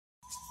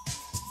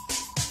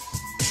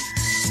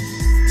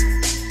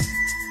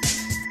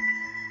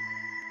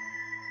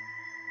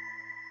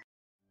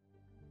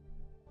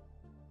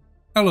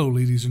Hello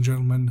ladies and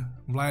gentlemen,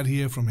 Vlad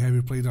here from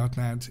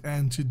HeavyPlay.net,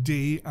 and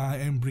today I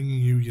am bringing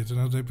you yet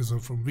another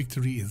episode from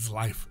Victory is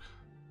Life.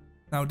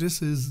 Now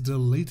this is the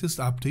latest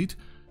update,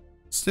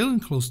 still in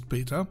closed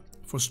beta,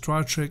 for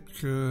Star Trek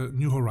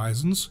New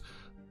Horizons,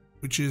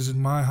 which is in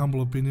my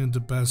humble opinion the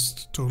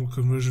best total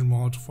conversion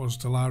mod for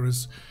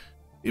Stellaris.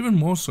 Even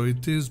more so,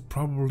 it is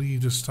probably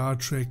the Star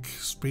Trek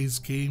space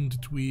game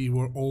that we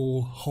were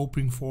all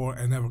hoping for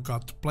and never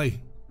got to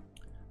play.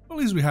 At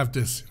least we have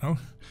this, you know.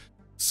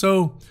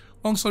 So,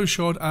 long story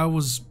short, I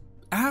was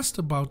asked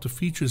about the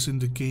features in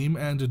the game,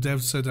 and the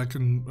dev said I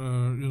can,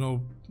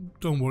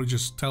 don't worry,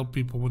 just tell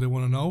people what they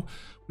want to know,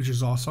 which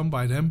is awesome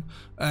by them.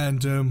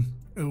 And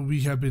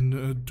we have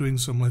been doing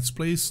some Let's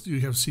Plays. You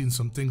have seen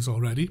some things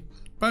already,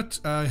 but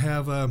I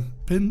have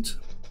pinned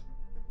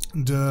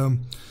the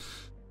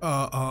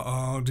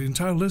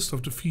entire list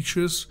of the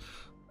features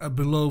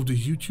below the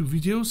YouTube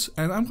videos,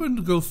 and I'm going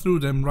to go through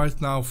them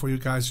right now for you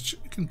guys.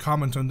 You can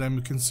comment on them,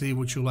 you can say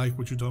what you like,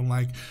 what you don't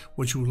like,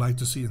 what you would like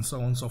to see, and so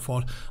on and so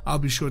forth. I'll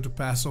be sure to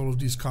pass all of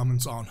these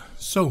comments on.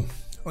 So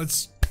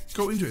let's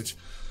go into it.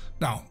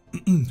 Now,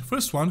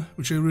 first one,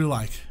 which I really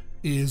like,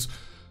 is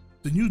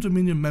the new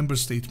Dominion member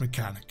state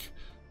mechanic.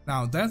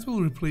 Now that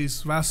will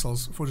replace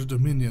Vassals for the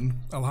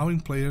Dominion,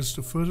 allowing players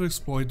to further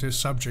exploit their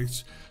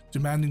subjects,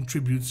 demanding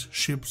tributes,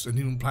 ships, and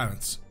even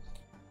planets.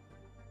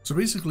 So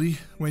basically,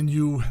 when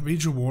you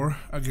wage a war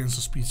against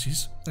a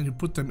species and you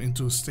put them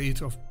into a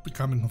state of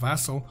becoming a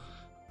vassal,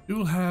 you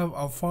will have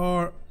a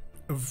far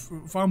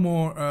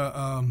more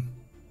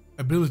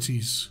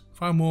abilities,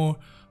 far more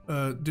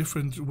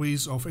different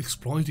ways of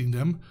exploiting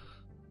them.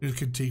 You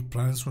can take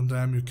planets from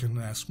them, you can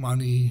ask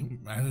money,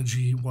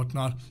 energy,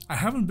 whatnot. I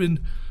haven't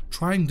been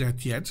trying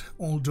that yet,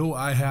 although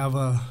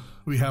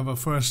we have a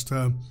first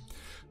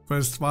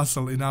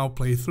vassal in our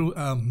playthrough,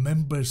 a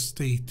member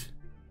state.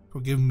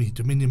 Forgive me,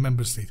 Dominion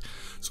member state.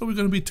 So we're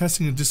going to be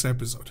testing in this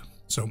episode.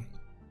 So,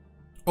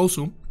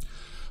 also,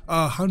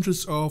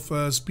 hundreds of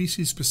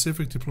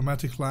species-specific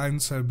diplomatic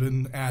lines have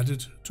been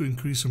added to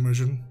increase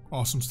immersion.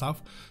 Awesome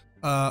stuff.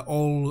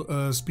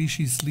 All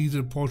species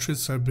leader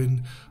portraits have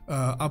been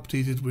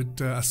updated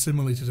with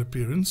assimilated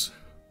appearance.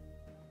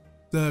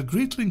 The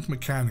Great Link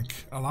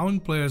mechanic, allowing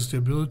players the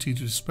ability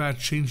to dispatch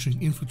Changeling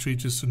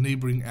Infiltrators to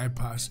neighboring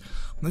empires.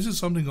 This is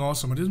something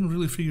awesome. I didn't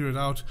really figure it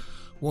out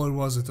what it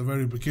was at the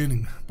very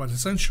beginning, but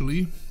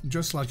essentially,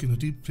 just like in the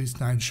Deep Space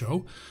Nine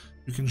show,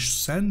 you can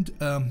send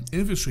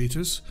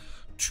infiltrators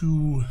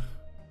to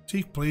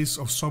take place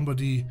of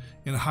somebody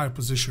in a high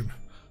position,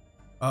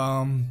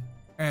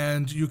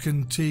 and you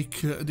can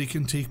take they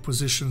can take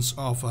positions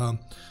of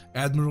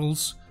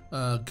admirals,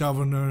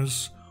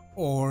 governors,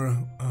 or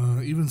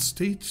even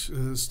state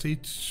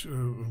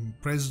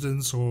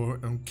presidents or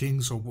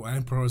kings or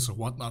emperors or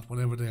whatnot,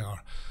 whatever they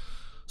are.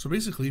 So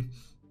basically,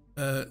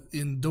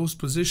 in those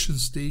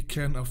positions, they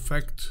can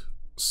affect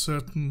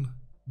certain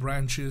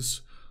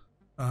branches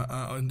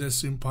in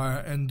this empire,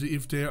 and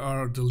if they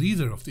are the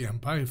leader of the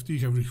empire, if you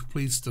have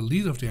replaced the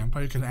leader of the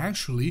empire, you can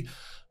actually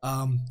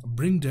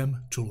bring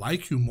them to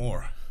like you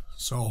more.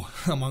 So,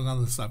 among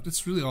other stuff,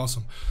 it's really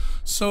awesome.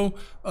 So,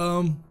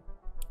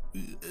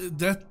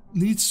 that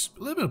needs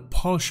a little bit of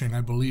polishing,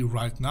 I believe,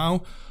 right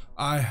now.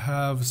 I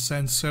have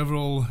sent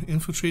several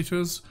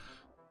infiltrators,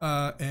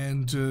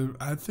 and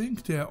I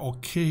think they're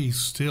okay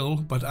still,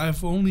 but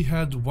I've only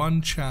had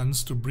one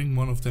chance to bring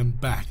one of them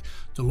back.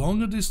 The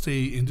longer they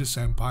stay in this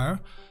empire,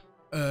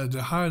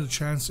 the higher the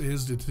chance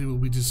is that they will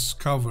be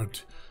discovered.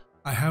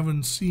 I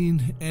haven't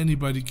seen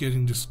anybody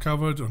getting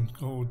discovered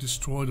or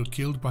destroyed or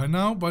killed by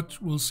now,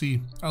 but we'll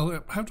see.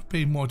 I'll have to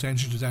pay more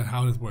attention to that,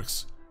 how that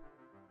works.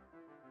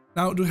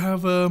 Now, to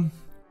have the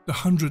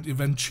 100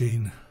 event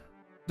chain.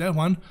 That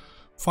one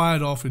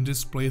fired off in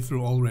this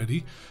playthrough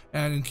already,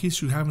 and in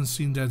case you haven't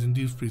seen that in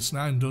Deep Space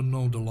Nine, don't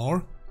know the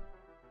lore,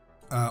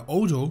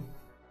 Odo,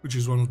 which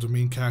is one of the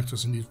main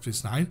characters in Deep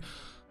Space Nine,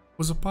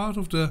 was a part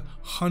of the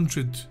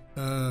 100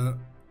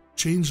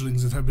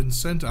 changelings that have been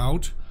sent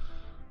out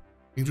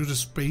into the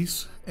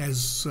space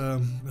as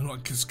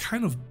as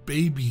kind of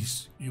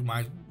babies, you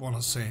might want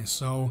to say,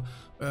 so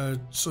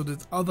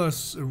that other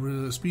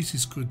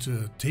species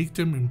could take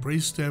them,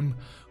 embrace them,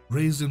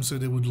 raise them so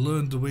they would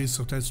learn the ways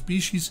of that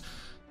species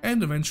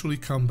and eventually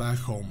come back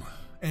home.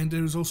 And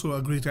there is also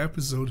a great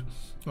episode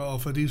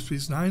of Deep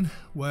Space Nine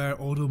where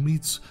Odo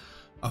meets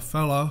a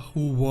fella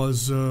who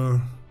was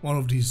one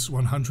of these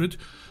 100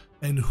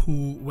 and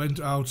who went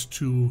out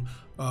to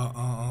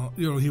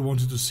he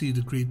wanted to see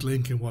the Great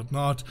Link and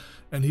whatnot,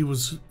 and he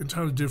was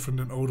entirely different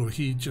than Odo.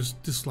 He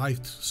just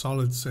disliked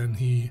solids, and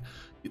he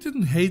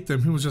didn't hate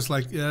them. He was just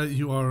like, yeah,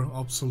 you are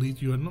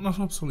obsolete, you are not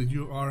obsolete,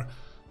 you are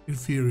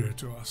inferior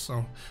to us.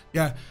 So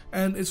yeah,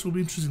 and it will be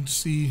interesting to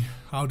see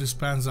how this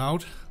pans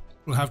out.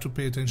 We'll have to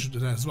pay attention to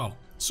that as well.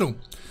 So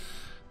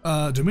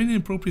Dominion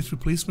appropriate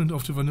replacement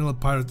of the vanilla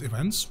pirate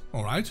events.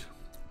 All right,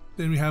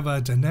 then we have a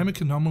dynamic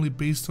anomaly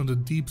based on the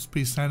Deep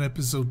Space Nine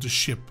episode The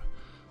Ship.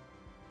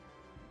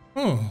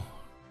 Oh,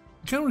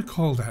 I can't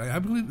recall that. I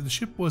believe the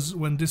ship was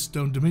when this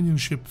Dominion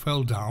ship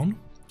fell down.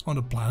 on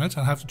the planet.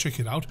 I'll have to check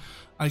it out.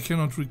 I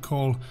cannot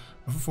recall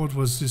what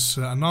was this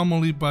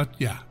anomaly, but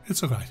yeah,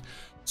 it's alright.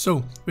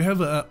 So we have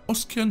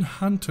Oschean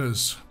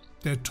Hunters.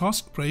 Their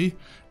Tosk prey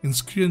in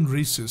Skrreean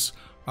races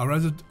are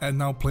added and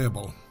now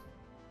playable.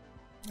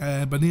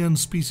 Banean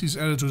species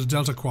added to the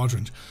Delta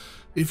Quadrant.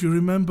 If you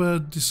remember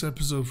this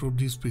episode from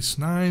Deep Space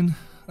Nine,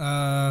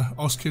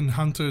 Oschean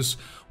Hunters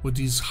were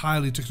these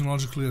highly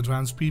technologically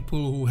advanced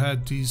people who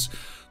had these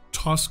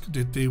Tosk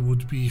that they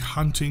would be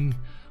hunting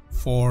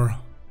for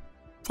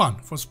fun,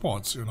 for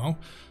sports, you know.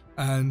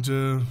 And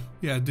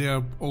yeah, they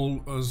are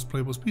all as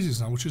playable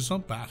species now, which is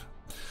not bad.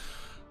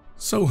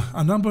 So,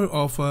 a number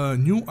of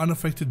new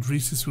unaffected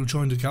races will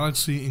join the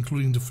galaxy,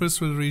 including the First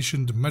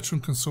Federation, the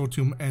Metron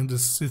Consortium, and the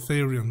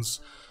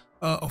Skrreeans,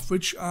 of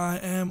which I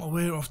am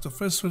aware of the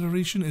First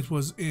Federation. It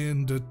was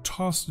in the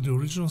Tosk, in the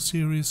original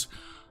series,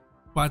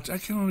 but I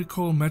cannot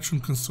recall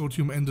Metron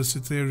Consortium and the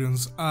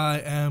Skrreeans.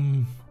 I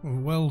am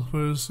well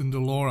versed in the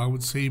lore, I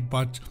would say,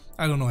 but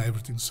I don't know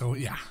everything, so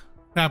yeah,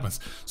 it happens.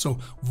 So,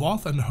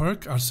 Voth and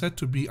Herc are said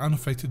to be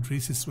unaffected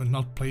races when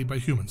not played by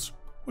humans,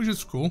 which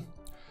is cool.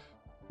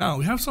 Now,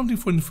 we have something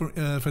for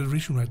the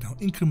Federation right now,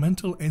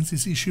 incremental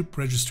NCC ship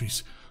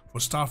registries for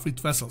Starfleet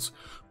vessels.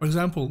 For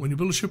example, when you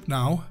build a ship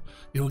now,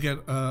 you'll get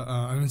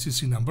an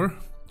NCC number,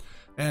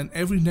 and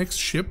every next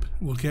ship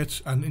will get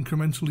an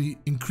incrementally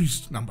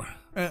increased number.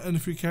 And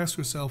if you ask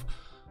yourself,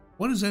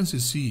 what is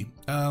NCC?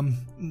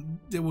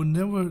 There was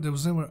never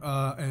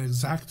an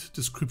exact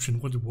description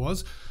what it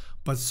was,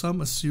 but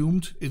some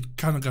assumed it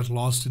kind of got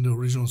lost in the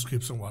original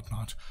scripts and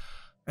whatnot.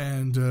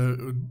 And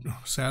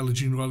sadly,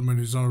 Gene Rodman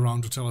is not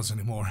around to tell us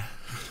anymore.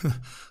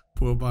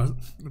 Yeah,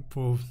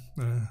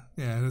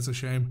 that's a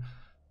shame.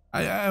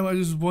 I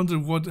just wonder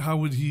how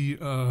would he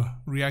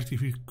react if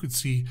he could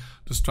see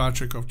the Star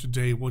Trek of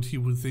today, what he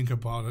would think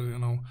about it, you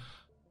know.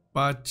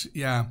 But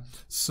yeah,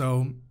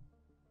 so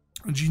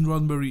Gene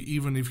Roddenberry,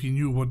 even if he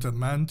knew what that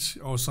meant,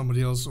 or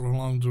somebody else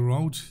along the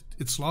road,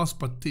 it's lost.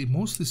 But they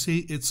mostly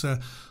say it's a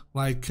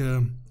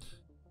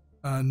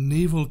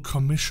naval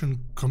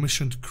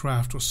commissioned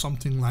craft or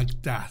something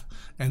like that,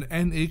 and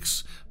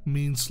NX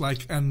means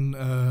like an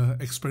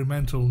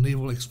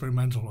naval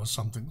experimental or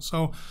something.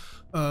 So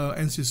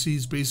NCC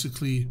is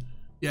basically,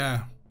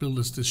 yeah, build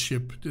us this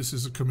ship, this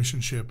is a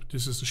commissioned ship,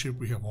 this is the ship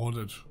we have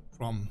ordered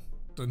from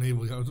the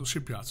naval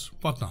shipyards,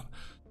 whatnot.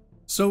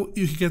 So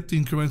you get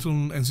the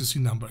incremental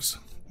NCC numbers.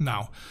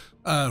 Now,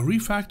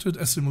 refactored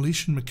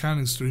assimilation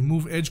mechanics to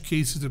remove edge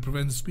cases that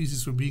prevent the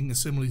species from being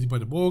assimilated by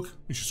the Borg,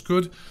 which is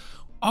good.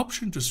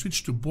 Option to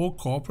switch to Borg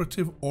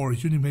Cooperative or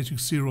Unimatrix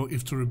Zero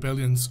if the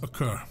rebellions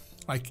occur.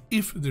 Like,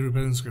 if the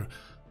rebellions occur.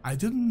 I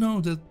didn't know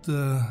that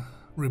the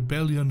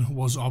rebellion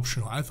was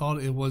optional. I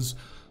thought it was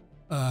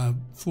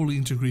fully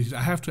integrated.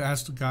 I have to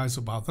ask the guys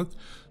about that.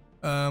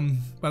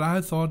 But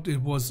I thought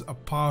it was a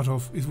part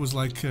of, it was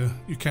like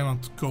you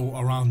cannot go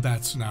around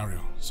that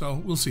scenario.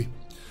 So, we'll see.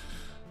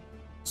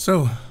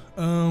 So,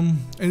 and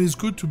it's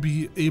good to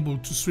be able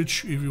to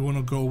switch if you want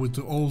to go with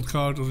the old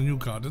card or the new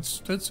card.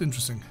 That's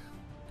interesting.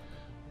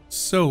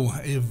 So,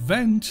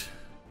 event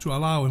to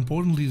allow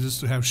important leaders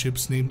to have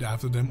ships named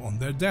after them on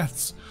their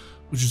deaths,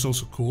 which is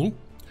also cool.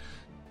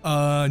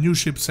 New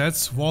ship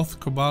sets, Voth,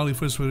 Kobali,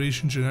 First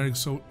Federation, Generic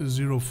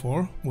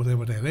 04,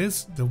 whatever that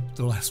is. The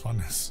last one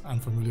is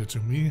unfamiliar to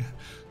me.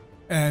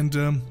 And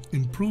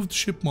improved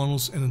ship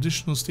models and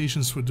additional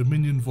stations for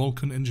Dominion,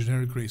 Vulcan, and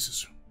generic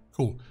races.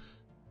 Cool.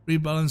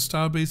 Rebalanced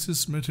star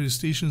bases, military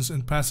stations,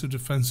 and passive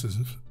defenses,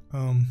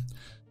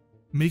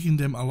 making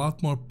them a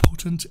lot more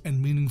potent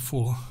and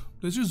meaningful.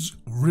 This is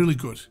really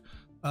good.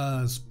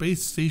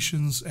 Space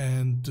stations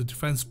and the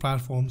defense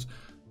platforms,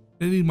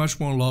 they need much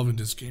more love in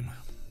this game.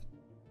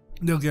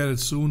 They'll get it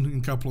soon, in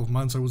a couple of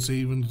months, I would say,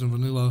 even the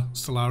vanilla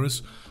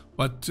Stellaris.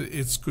 But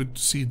it's good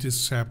to see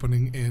this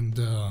happening in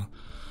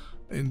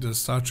the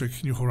Star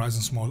Trek New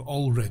Horizons mod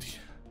already.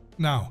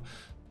 Now,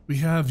 we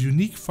have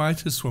unique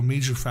fighters for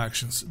major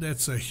factions.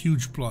 That's a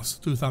huge plus.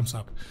 2 thumbs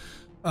up.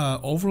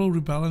 Overall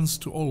rebalance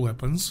to all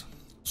weapons.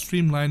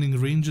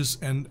 Streamlining ranges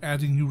and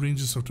adding new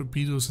ranges of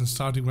torpedoes and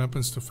starting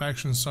weapons to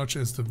factions such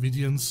as the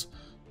Vidians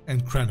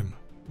and Krenim.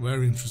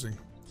 Very interesting.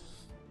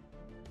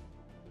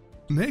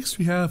 Next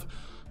we have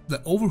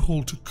the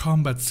overhaul to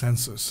combat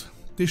sensors.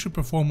 They should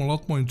perform a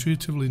lot more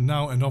intuitively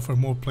now and offer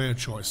more player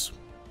choice.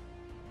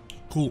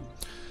 Cool.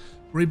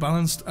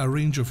 Rebalanced a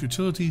range of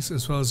utilities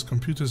as well as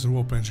computers and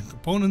warp engine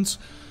components.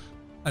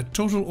 A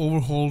total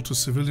overhaul to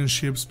civilian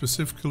ships,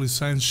 specifically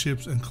science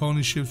ships and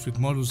colony ships with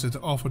modules that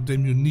offer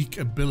them unique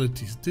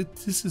abilities.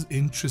 This is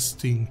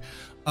interesting.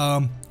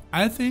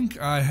 I think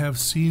I have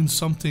seen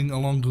something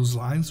along those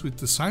lines with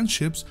the science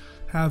ships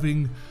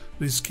having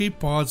the escape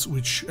pods,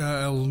 which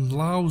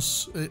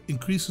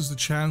increases the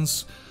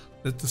chance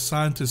that the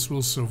scientist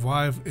will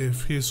survive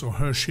if his or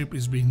her ship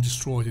is being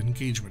destroyed in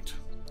engagement.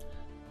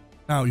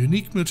 Now,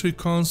 unique military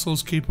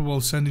consoles capable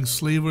of sending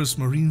slavers,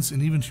 marines,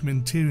 and even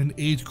humanitarian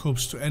aid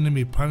corps to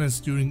enemy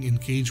planets during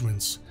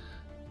engagements.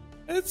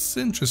 It's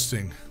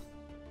interesting.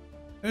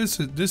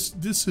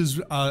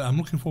 I'm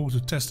looking forward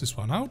to test this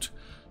one out.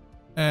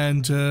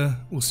 and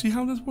we'll see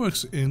how that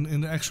works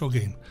in the actual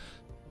game.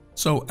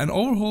 So, an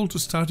overhaul to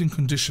starting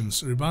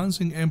conditions,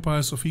 rebalancing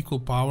empires of equal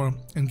power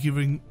and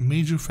giving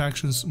major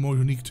factions more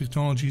unique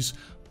technologies,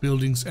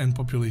 buildings and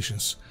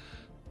populations.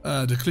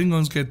 The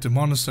Klingons get the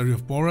Monastery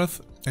of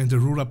Borath and the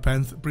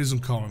Rura-Penth prison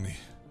colony.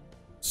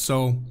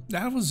 So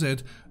that was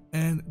it.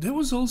 And there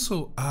was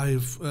also, I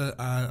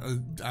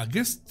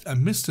guess I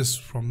missed this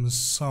from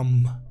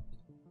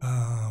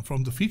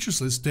from the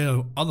features list. There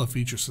are other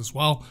features as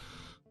well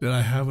that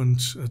I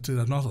haven't, that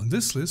are not on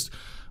this list.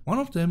 One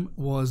of them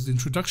was the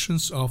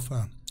introductions of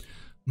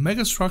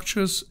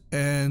megastructures,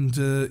 and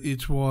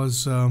it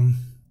was,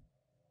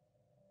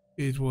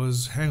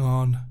 hang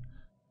on,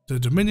 the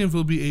Dominion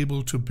will be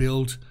able to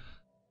build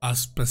a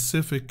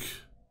specific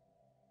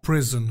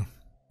prison,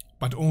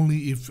 but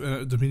only if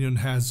Dominion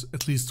has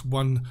at least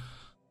one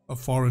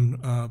foreign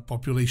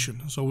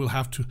population. So I'll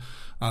have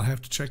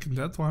to check in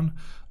that one.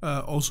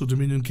 Also,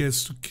 Dominion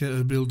gets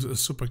to build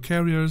super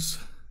carriers,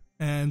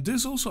 and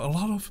there's also a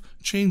lot of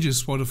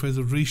changes for the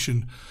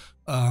Federation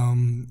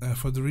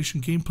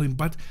gameplay.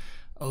 But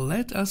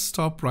let us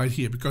stop right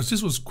here, because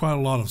this was quite a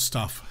lot of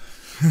stuff.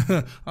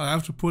 I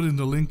have to put in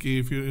the link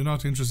if you're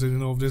not interested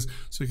in all of this,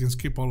 so you can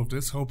skip all of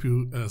this. Hope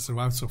you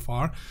survived so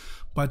far.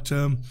 But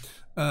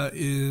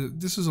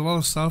this is a lot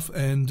of stuff,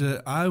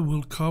 and I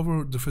will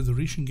cover the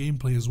Federation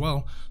gameplay as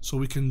well, so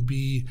we can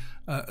be,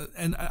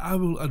 and I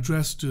will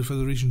address the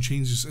Federation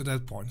changes at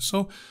that point.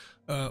 So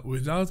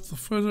without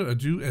further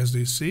ado, as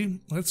they say,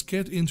 let's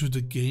get into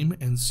the game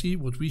and see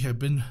what we have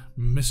been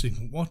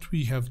missing. What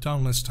we have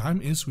done last time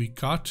is we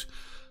got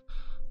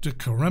the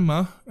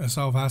Karema as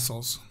our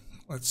vassals.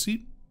 Let's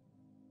see.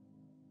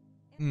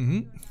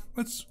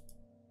 Let's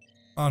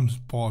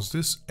unpause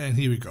this, and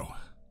here we go.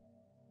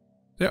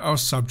 There are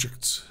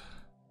subjects.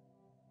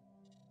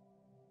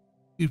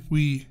 If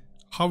we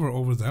hover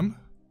over them,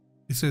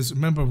 it says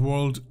member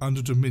world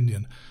under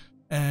Dominion,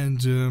 and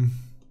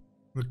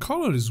the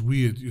color is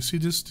weird. You see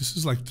this? This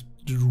is like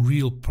the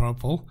real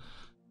purple,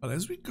 but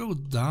as we go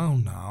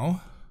down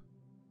now,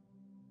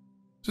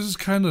 this is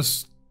kind of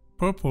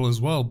purple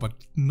as well, but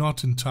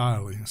not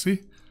entirely.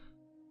 See?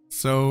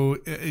 So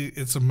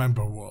it's a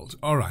member world.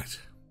 All right.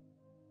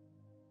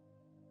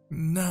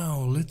 Now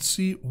let's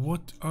see,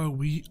 what are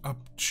we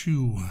up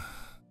to?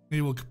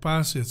 Naval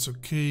capacity, it's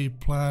okay.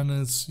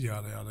 Planets,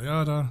 yada yada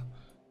yada.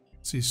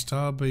 Let's see,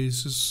 star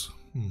bases.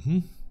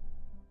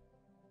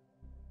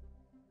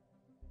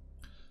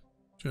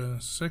 Just a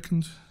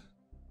second.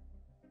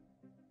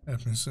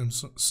 Let me set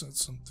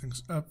some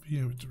things up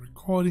here with the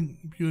recording.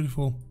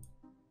 Beautiful.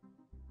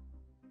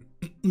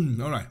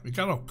 Alright, we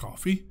got our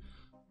coffee.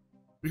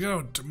 We got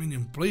our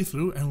Dominion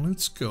playthrough, and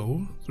let's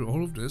go through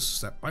all of this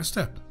step by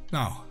step.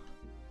 Now,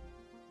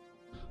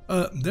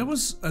 there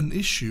was an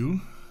issue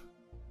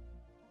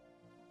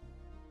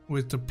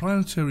with the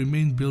planetary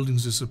main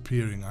buildings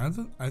disappearing.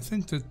 I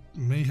think that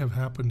may have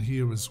happened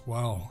here as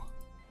well.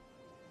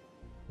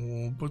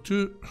 But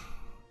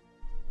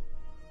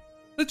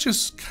let's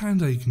just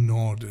kind of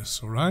ignore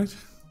this, alright?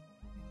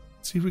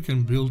 See if we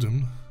can build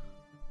them.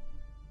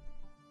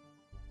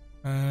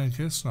 I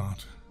guess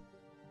not.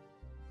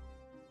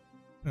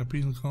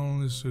 Penal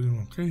colonies,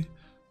 okay.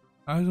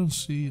 I don't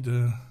see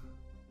the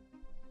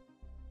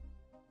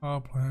power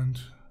plant.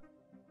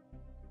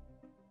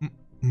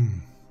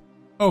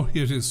 Oh,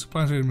 here it is.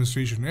 Planetary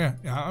administration. Yeah,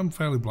 I'm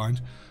fairly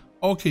blind.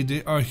 Okay,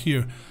 they are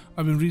here.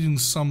 I've been reading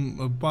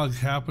some bug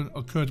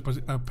occurred, but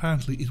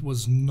apparently it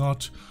was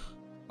not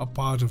a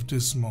part of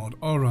this mod.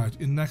 Alright,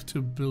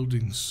 inactive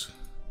buildings.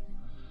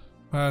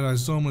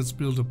 Paradise Dome, let's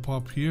build a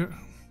pop here.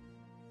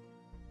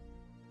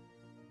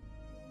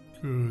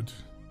 Good.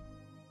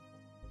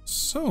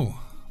 So,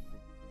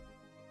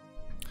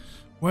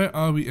 where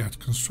are we at?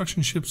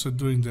 Construction ships are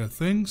doing their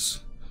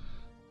things.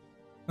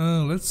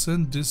 Let's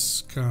send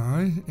this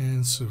guy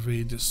and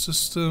survey the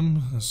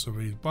system.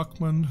 Survey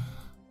Buckman.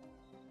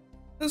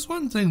 There's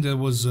one thing that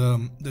was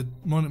that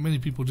many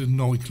people didn't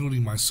know,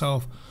 including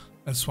myself,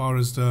 as far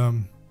as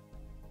the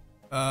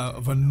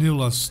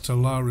vanilla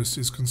Stellaris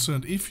is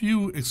concerned. If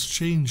you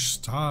exchange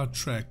Star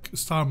Trek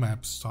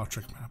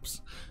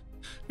maps,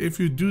 if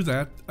you do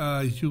that,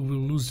 you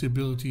will lose the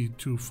ability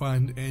to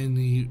find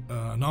any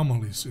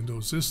anomalies in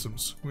those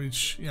systems,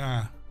 which,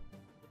 yeah,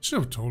 should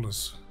have told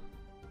us.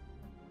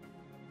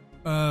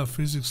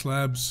 Physics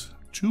Labs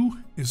 2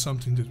 is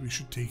something that we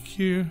should take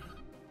here.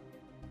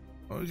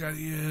 Oh, we got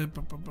here,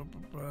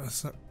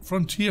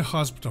 Frontier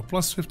Hospital,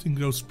 plus 15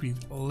 growth speed.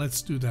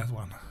 Let's do that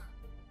one.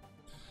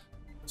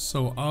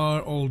 So,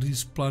 are all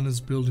these planets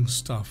building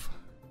stuff?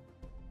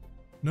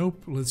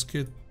 Nope, let's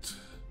get...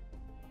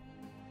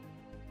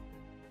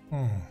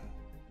 Oh.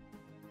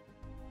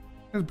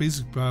 Got a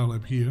basic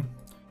biolab here.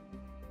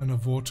 And a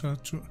water.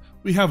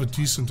 We have a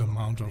decent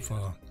amount of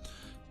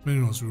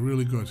minerals, we're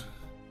really good.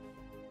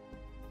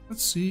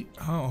 Let's see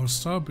how our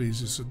star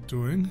bases are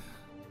doing.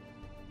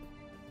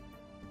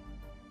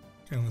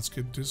 Okay, let's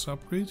get this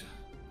upgrade.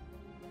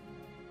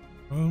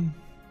 Boom,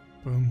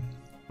 boom,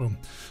 boom.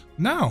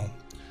 Now,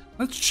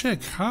 let's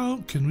check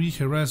how can we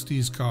harass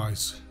these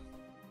guys.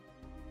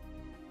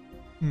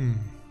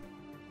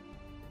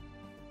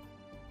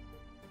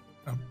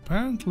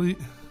 Apparently...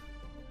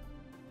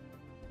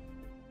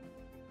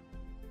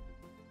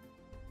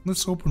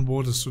 Let's open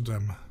borders to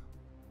them.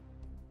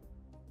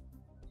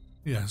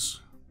 Yes.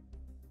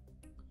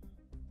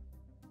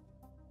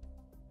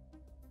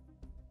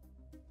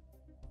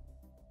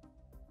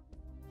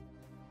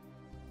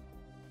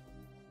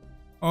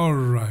 All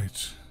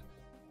right.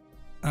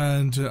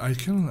 And I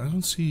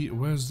don't see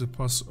where's the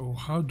pass. Oh,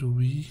 how do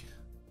we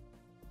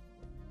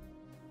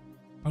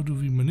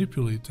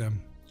manipulate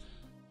them?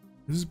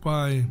 This is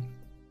by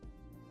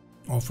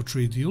offer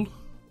trade deal.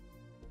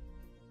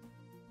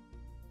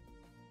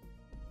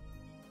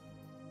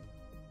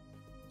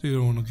 They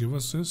don't want to give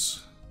us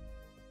this.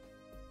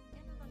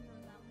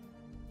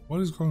 What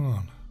is going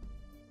on?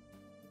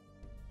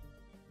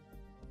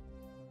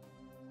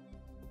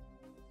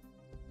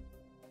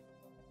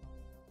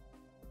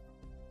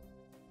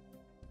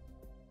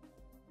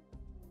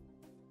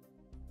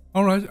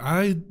 Alright,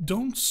 I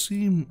don't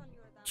seem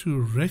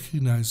to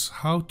recognize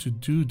how to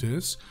do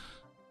this.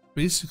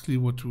 Basically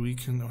what we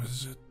can... What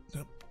is it?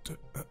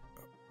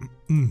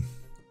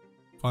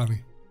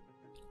 Finally.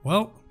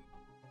 Well...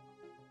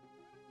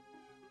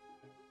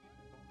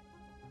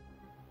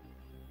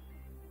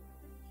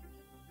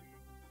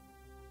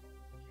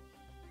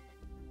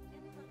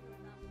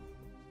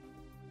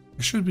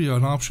 It should be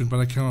an option, but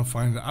I cannot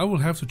find it. I will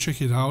have to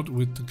check it out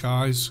with the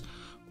guys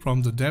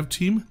from the dev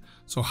team.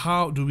 So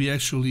how do we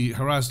actually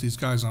harass these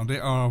guys now? They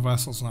are our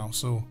vassals now.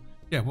 So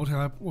yeah, what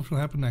will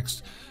happen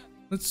next?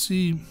 Let's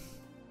see.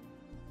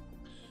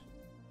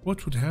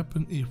 What would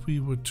happen if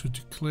we were to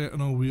declare...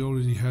 No, we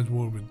already had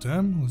war with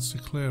them. Let's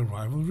declare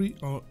rivalry.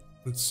 Or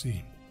let's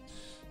see.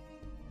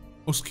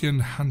 Oschean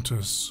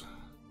Hunters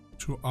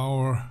to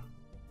our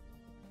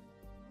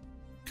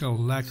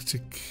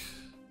galactic...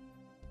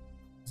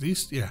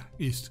 East? Yeah,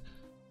 East.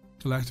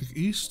 Galactic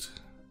East.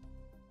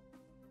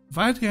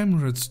 Via the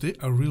Emirates, they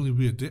are really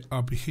weird. They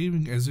are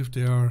behaving as if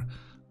they are,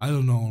 I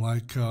don't know,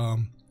 like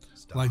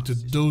the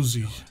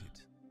Dozy.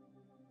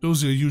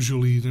 Dozy are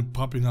usually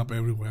popping up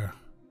everywhere.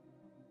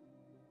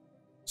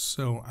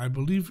 So, I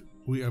believe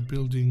we are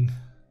building...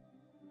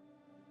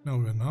 No,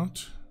 we're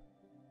not.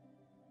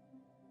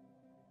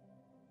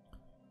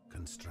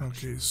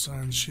 Okay,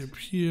 science ship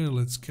here.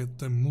 Let's get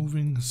them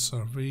moving.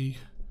 Survey.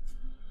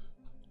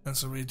 And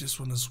survey this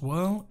one as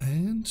well.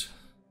 And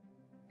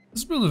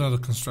let's build another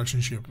construction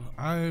ship.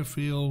 I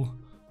feel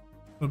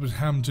a little bit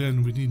hammed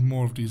in. We need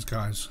more of these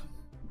guys.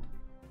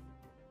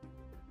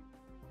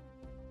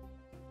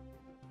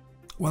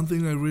 One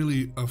thing I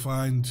really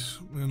find,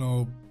 you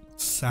know,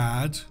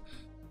 sad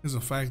is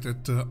the fact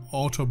that the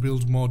auto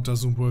build mod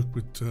doesn't work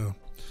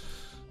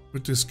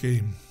with this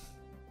game.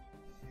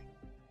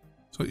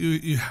 So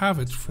you have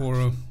it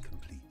for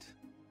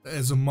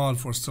as a mod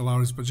for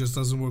Stellaris, but just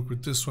doesn't work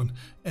with this one.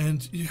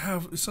 And you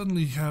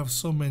suddenly have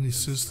so many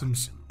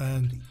systems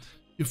and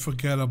you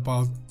forget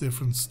about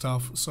different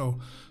stuff. So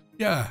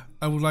yeah,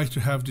 I would like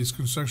to have these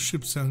construction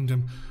ships, telling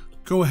them,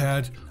 go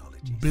ahead,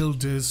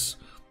 build this,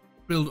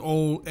 build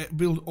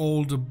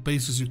all the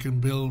bases you can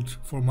build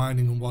for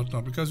mining and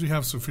whatnot, because we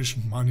have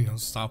sufficient money and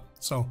stuff.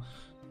 So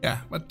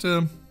yeah, but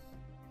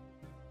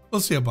we'll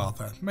see about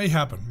that. May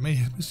happen, may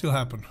still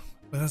happen.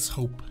 Let's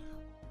hope.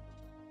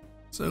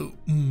 So,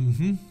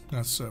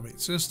 that's survey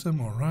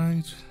system,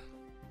 alright.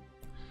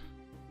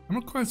 I'm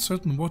not quite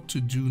certain what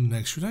to do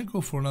next. Should I go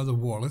for another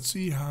war? Let's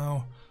see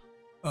how,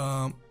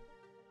 what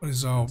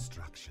is our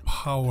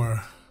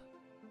power?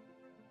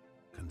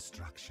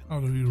 How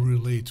do we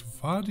relate?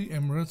 Vadi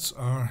Emirates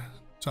are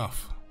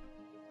tough.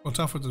 Or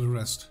tougher than the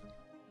rest.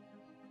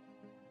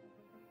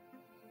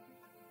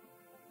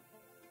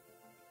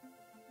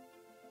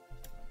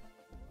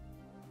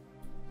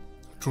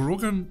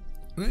 Torogan,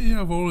 they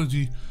have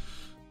already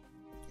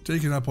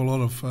taken up a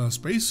lot of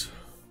space.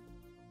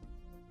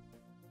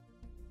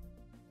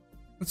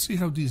 Let's see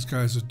how these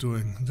guys are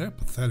doing. They're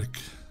pathetic.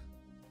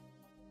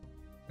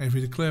 And if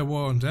we declare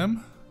war on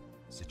them...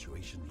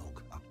 Situation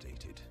log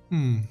updated.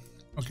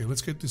 Okay,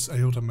 let's get this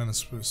Iota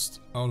Menace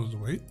first out of the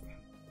way.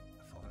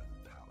 A foreign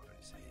power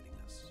is hailing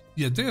us.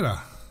 Yadera.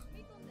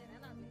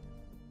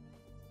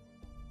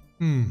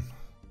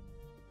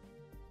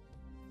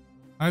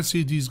 I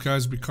see these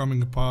guys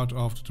becoming a part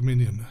of the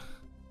Dominion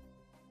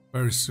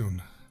very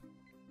soon.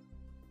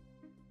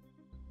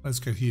 Let's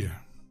get here.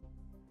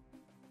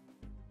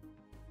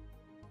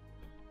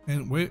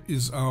 And where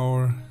is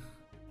our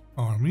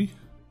army?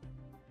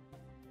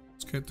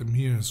 Let's get them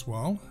here as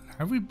well.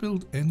 Have we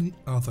built any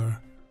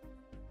other?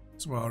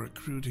 So our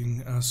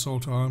recruiting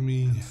assault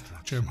army,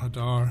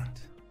 Jem'Hadar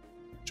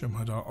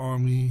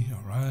army,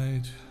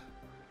 alright.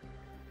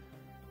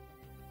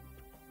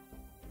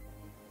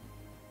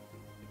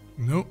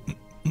 Nope.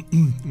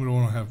 We don't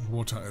want to have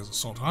water as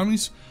assault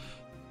armies.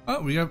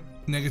 We have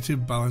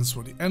negative balance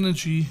for the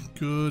energy.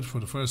 Good for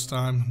the first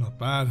time. Not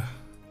bad.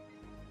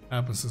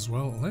 Happens as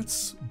well.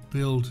 Let's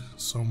build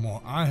some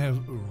more. I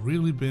have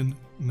really been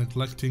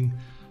neglecting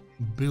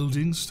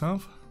building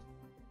stuff.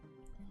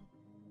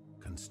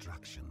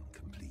 Construction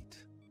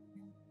complete.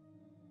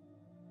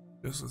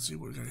 Yes, let's see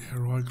what we got.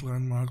 Heroic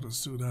landmark.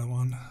 Let's do that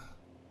one.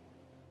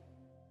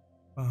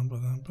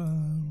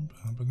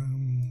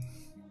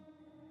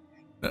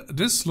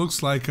 This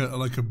looks like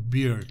a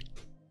beer.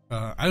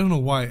 I don't know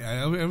why.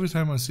 Every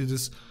time I see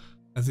this,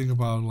 I think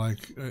about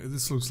like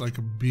this looks like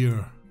a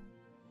beer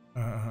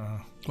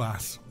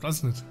glass,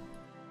 doesn't it?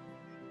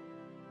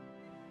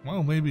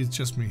 Well, maybe it's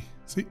just me.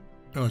 See,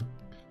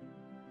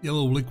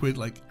 yellow liquid.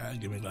 Like,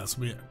 give me a glass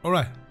of beer. All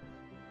right.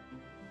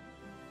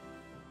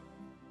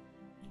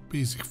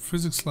 Basic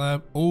physics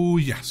lab. Oh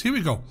yes, here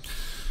we go.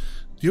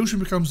 The ocean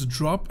becomes the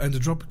drop, and the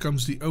drop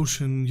becomes the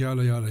ocean.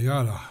 Yada yada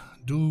yada.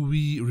 Do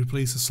we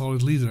replace a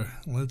solid leader?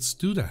 Let's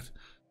do that.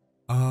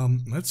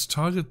 Let's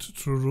target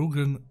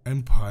Skrreean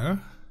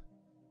Empire.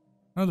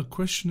 Now the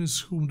question is,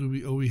 whom do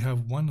we? Oh, we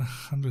have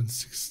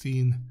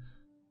 116.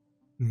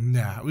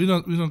 Nah, we're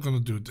not gonna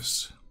do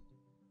this.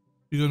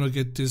 We're gonna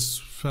get this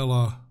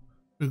fella.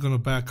 We're gonna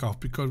back off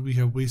because we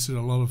have wasted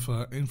a lot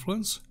of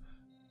influence.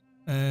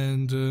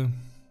 And do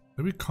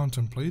we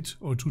contemplate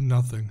or do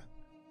nothing?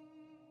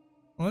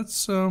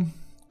 Let's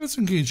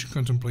engage in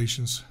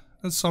contemplations.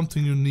 That's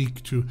something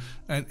unique too.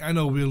 And I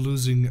know we're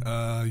losing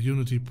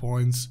unity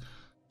points,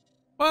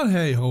 but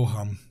hey ho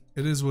hum,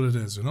 it is what it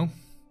is, you know.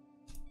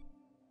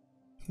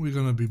 We're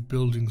gonna be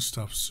building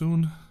stuff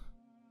soon.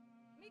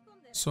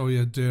 So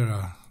yeah,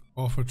 Dara,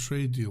 offer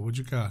trade deal. What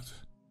you got?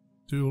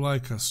 Do you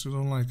like us? You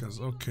don't like us?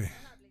 Okay.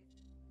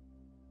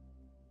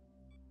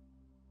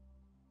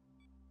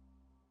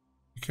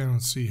 You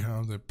cannot see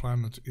how the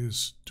planet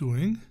is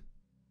doing.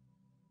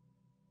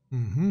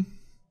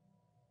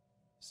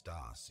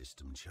 Star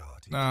system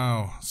charted.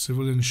 Now,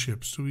 civilian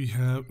ships. Do we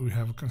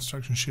have a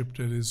construction ship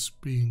that is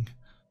being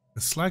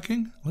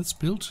slacking? Let's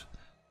build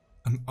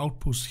an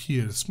outpost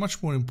here. It's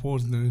much more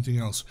important than anything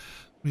else.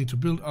 We need to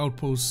build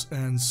outposts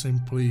and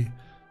simply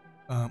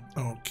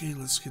okay,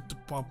 let's get the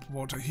pop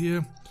water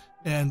here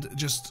and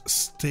just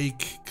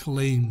stake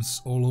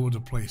claims all over the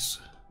place.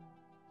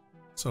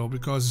 So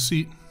because you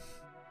see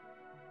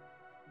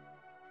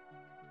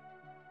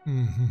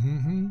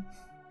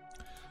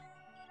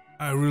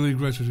I really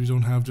regret that we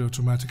don't have the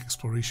automatic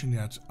exploration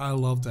yet. I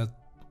love that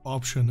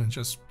option and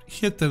just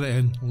hit the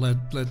end, let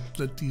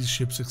these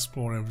ships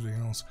explore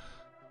everything else.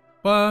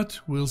 But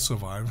we'll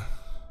survive.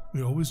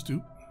 We always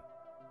do.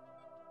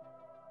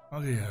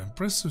 Okay, yeah.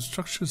 Impressive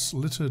structures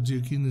litter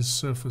Diogenes'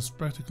 surface,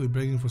 practically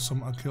begging for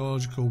some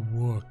archaeological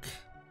work.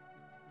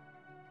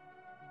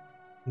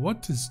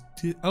 What is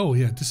oh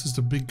yeah, this is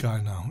the big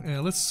guy now. Yeah,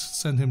 let's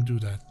send him do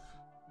that.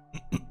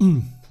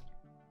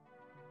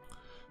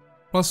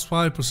 Plus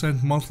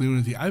 5% monthly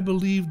unity. I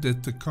believe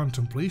that the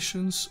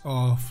contemplations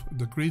of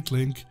the Great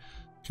Link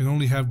can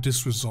only have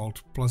this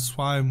result. Plus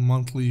 5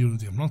 monthly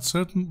unity. I'm not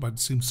certain, but it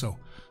seems so.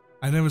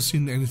 I never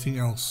seen anything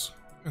else,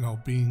 you know,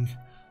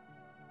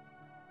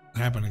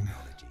 happening.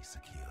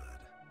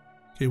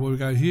 Okay, what we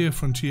got here?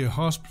 Frontier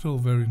Hospital.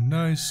 Very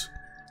nice.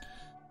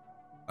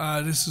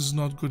 This is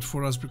not good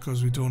for us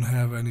because we don't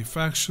have any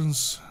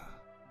factions.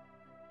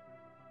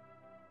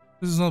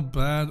 This is not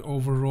bad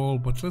overall,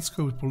 but let's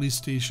go with police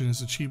station.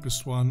 It's the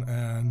cheapest one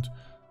and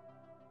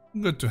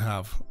good to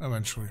have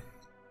eventually.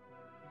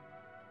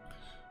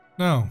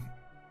 Now,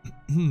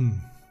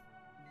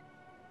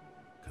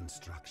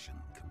 construction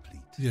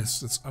complete.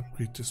 Yes, let's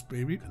upgrade this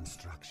baby.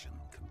 Construction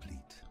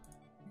complete.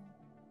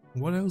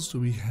 What else do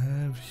we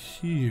have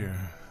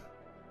here?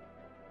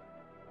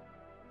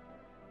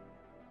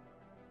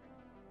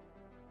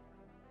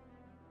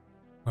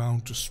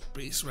 Bound to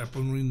space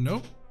weaponry,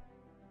 nope.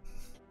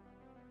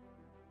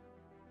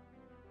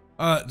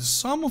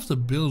 Some of the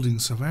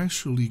buildings have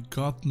actually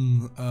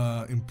gotten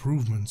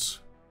improvements.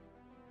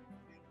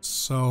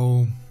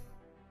 So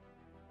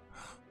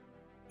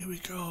here we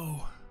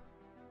go.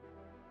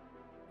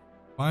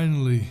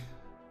 Finally.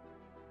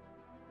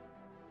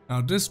 Now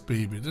this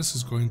baby, this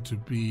is going to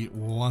be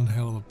one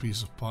hell of a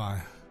piece of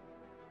pie.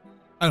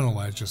 I don't know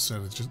why I just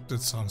said it,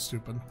 that sounds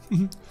stupid.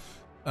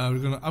 We're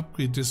gonna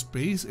upgrade this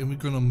base and we're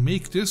gonna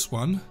make this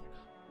one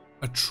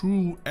a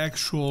true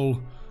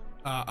actual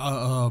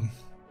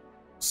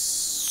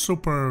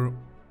super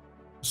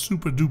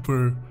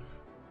duper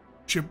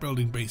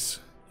shipbuilding base.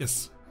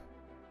 Yes.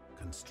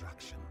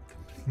 Construction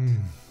complete.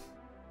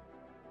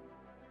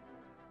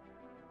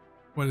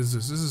 What is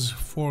this? This is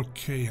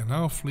 4K and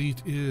our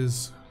fleet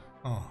is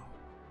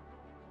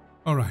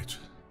alright.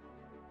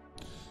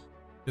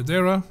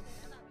 Yadera.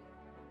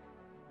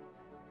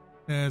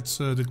 Let's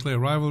declare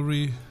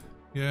rivalry.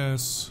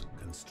 Yes.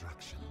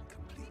 Construction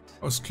complete.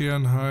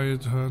 Oschean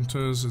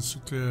Hunters. Let's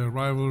declare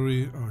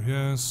rivalry. Oh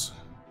yes.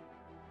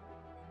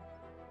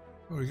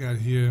 What we got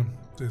here?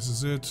 This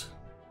is it.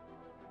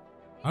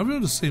 Are we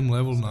on the same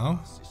level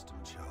now?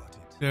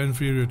 They're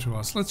inferior to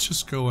us. Let's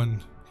just go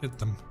and hit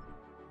them.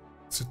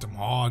 Let's hit them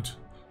hard.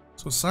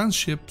 So science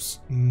ships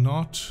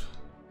not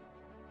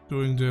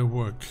doing their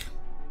work.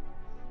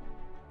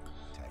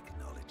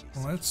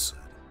 Let's...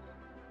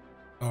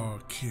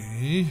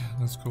 Okay,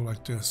 let's go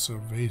like this.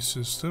 Survey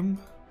system.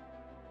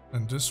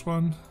 And this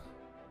one.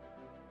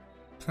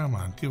 Come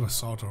on, give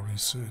us auto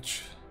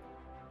research.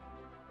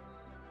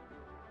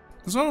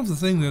 That's one of the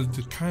things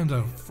that kind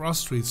of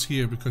frustrates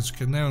here, because you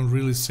can never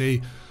really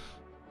say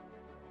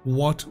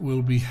what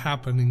will be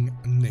happening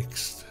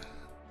next.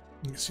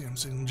 You see, I'm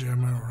saying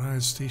Jeremiah,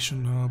 right?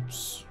 Station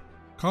ops,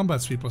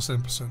 combat speed plus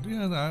 10%.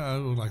 Yeah, I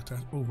would like that.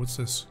 Oh, what's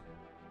this?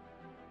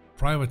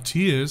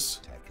 Privateers.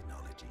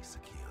 Technology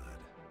secured.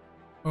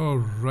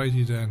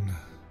 Alrighty then.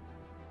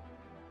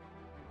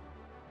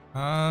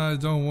 I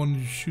don't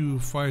want you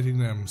fighting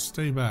them.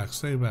 Stay back,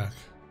 stay back.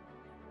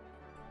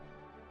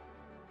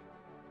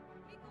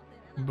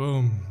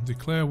 Boom.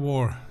 Declare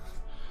war.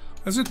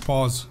 Let's hit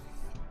pause.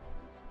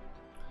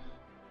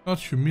 Not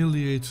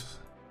humiliate.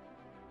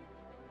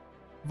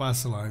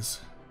 Vassalize.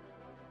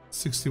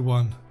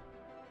 61.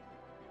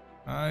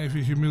 If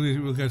you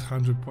humiliate, we'll get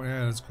 100 points.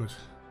 Yeah, that's good.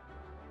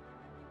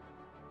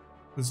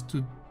 Let's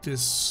do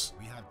this.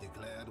 We have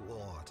declared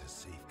war to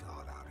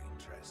safeguard our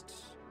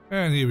interests.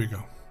 And here we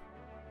go.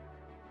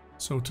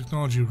 So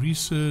technology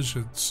research,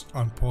 let's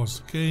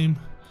unpause the game.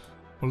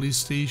 Police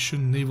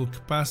station, naval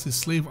capacity,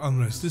 slave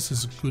unrest. This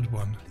is a good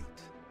one.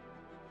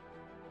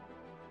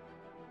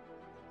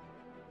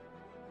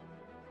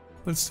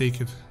 Let's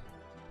take it.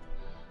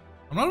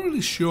 I'm not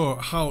really sure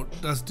how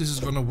this is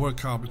gonna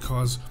work out,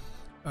 because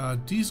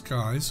these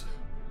guys,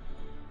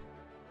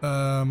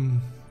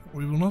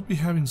 we will not be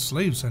having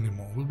slaves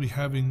anymore. We'll be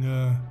having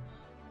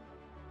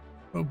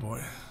oh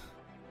boy.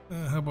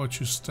 How about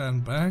you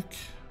stand back?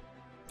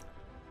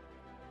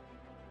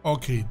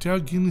 Okay,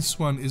 Darginis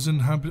 1 is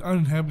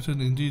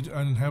uninhabited, indeed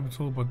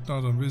uninhabitable, but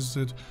not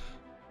unvisited.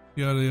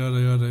 Yada yada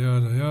yada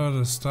yada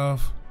yada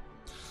stuff.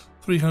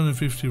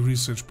 350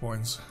 research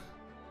points.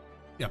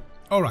 Yep,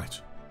 alright.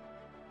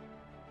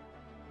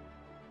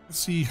 Let's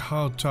see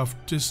how tough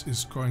this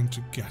is going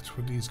to get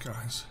for these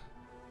guys.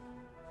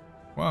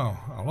 Wow,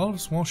 a lot of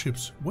small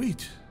ships.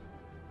 Wait.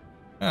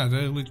 Yeah,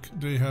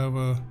 they have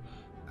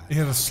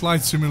a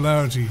slight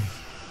similarity.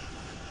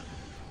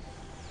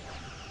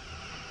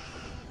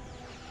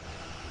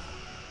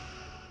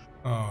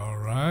 All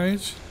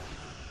right.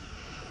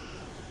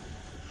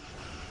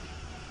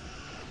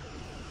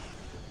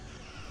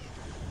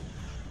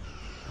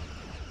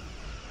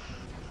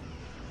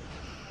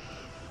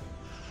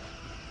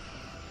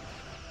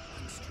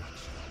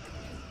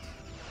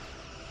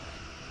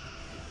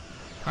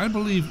 I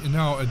believe in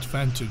our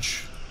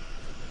advantage.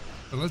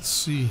 But let's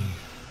see.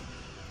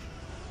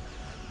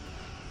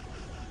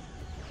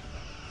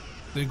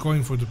 They're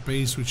going for the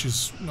base, which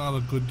is not a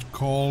good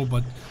call,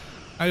 but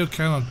I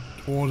cannot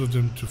order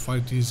them to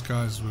fight these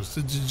guys with.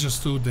 They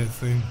just do their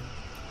thing.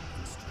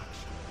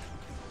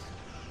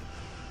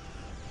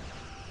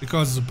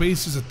 Because the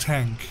base is a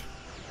tank,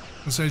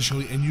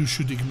 essentially, and you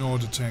should ignore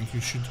the tank.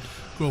 You should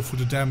go for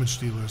the damage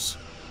dealers.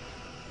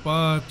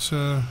 But,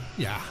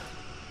 yeah.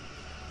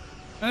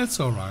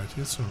 It's alright,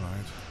 it's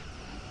alright.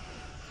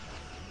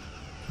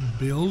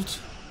 Build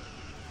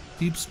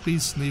Deep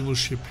Space Naval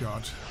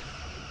Shipyard.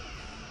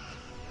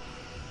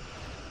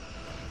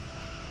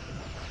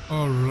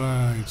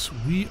 Alright,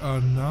 we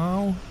are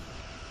now...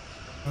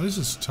 Oh, this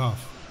is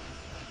tough.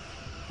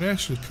 We're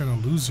actually kind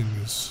of losing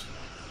this.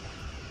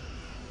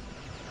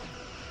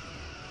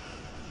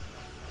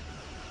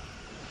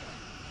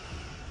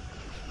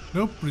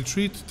 Nope,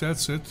 retreat,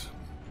 that's it.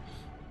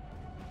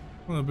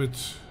 A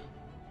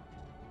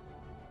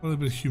little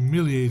bit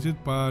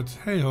humiliated, but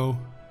hey ho.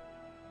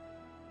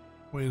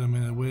 Wait a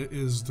minute, where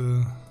is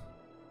the...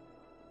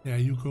 Yeah,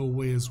 you go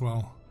away as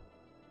well.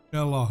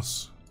 Yeah,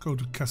 loss. Go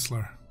to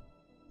Kessler.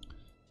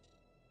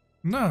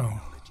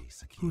 Now,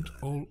 good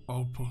old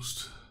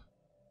outpost.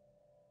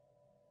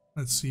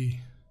 Let's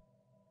see.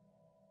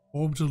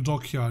 Orbital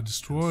dockyard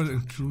destroyed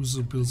and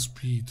cruiser build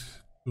speed.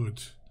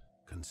 Good.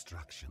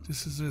 Construction.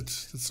 This is it.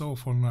 That's all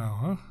for now,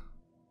 huh?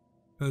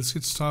 Let's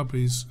hit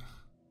Starbase.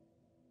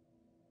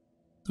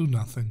 Do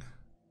nothing.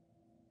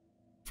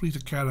 Fleet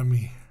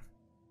Academy.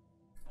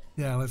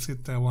 Yeah, let's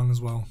hit that one as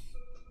well.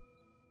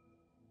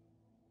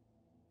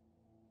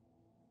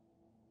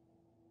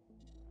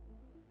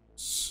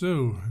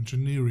 So,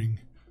 engineering.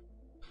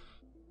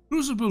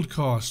 Cruiser build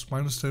cost,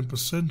 minus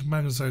 10%,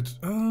 magnesite.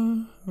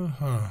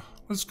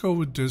 Let's go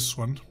with this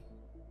one.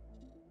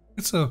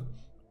 It's a,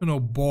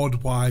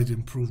 board-wide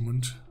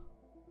improvement.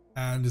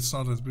 And it's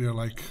not that we are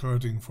like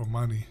hurting for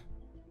money.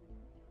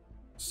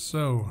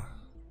 So,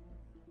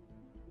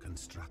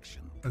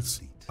 construction let's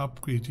complete.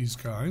 upgrade these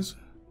guys.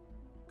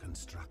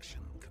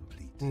 Construction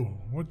complete. Oh,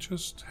 what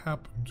just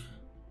happened?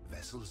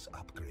 Vessels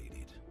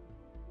upgraded.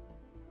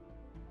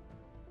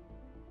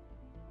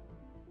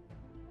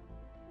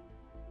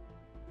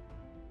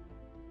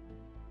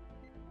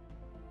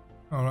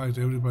 Alright,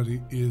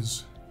 everybody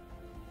is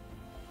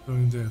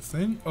doing their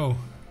thing. Oh,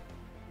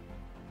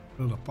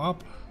 build a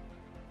pop.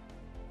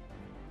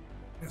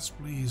 Yes,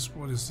 please.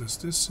 What is this?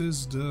 This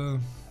is the...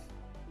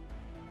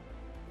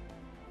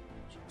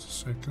 Just a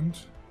second.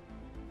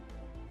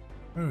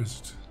 Where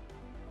is it?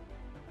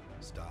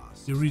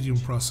 Stars. Iridium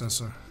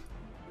processor.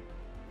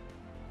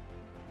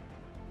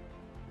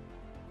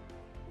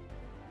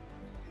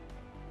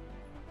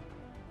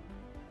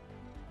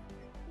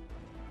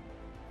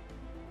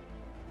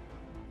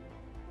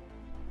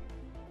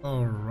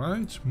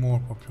 Alright, more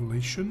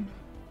population.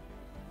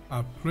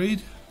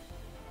 Upgrade.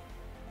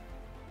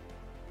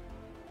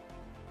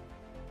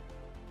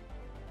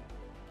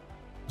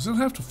 I still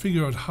have to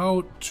figure out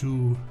how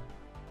to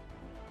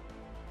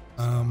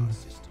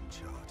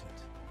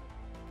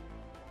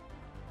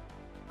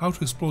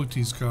exploit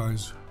these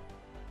guys.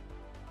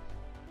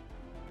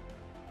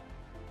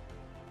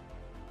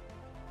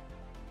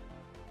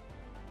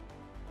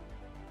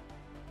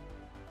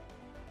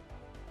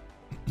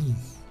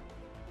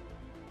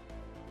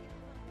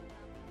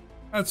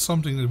 That's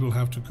something that we'll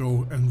have to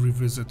go and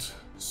revisit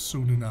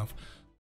soon enough.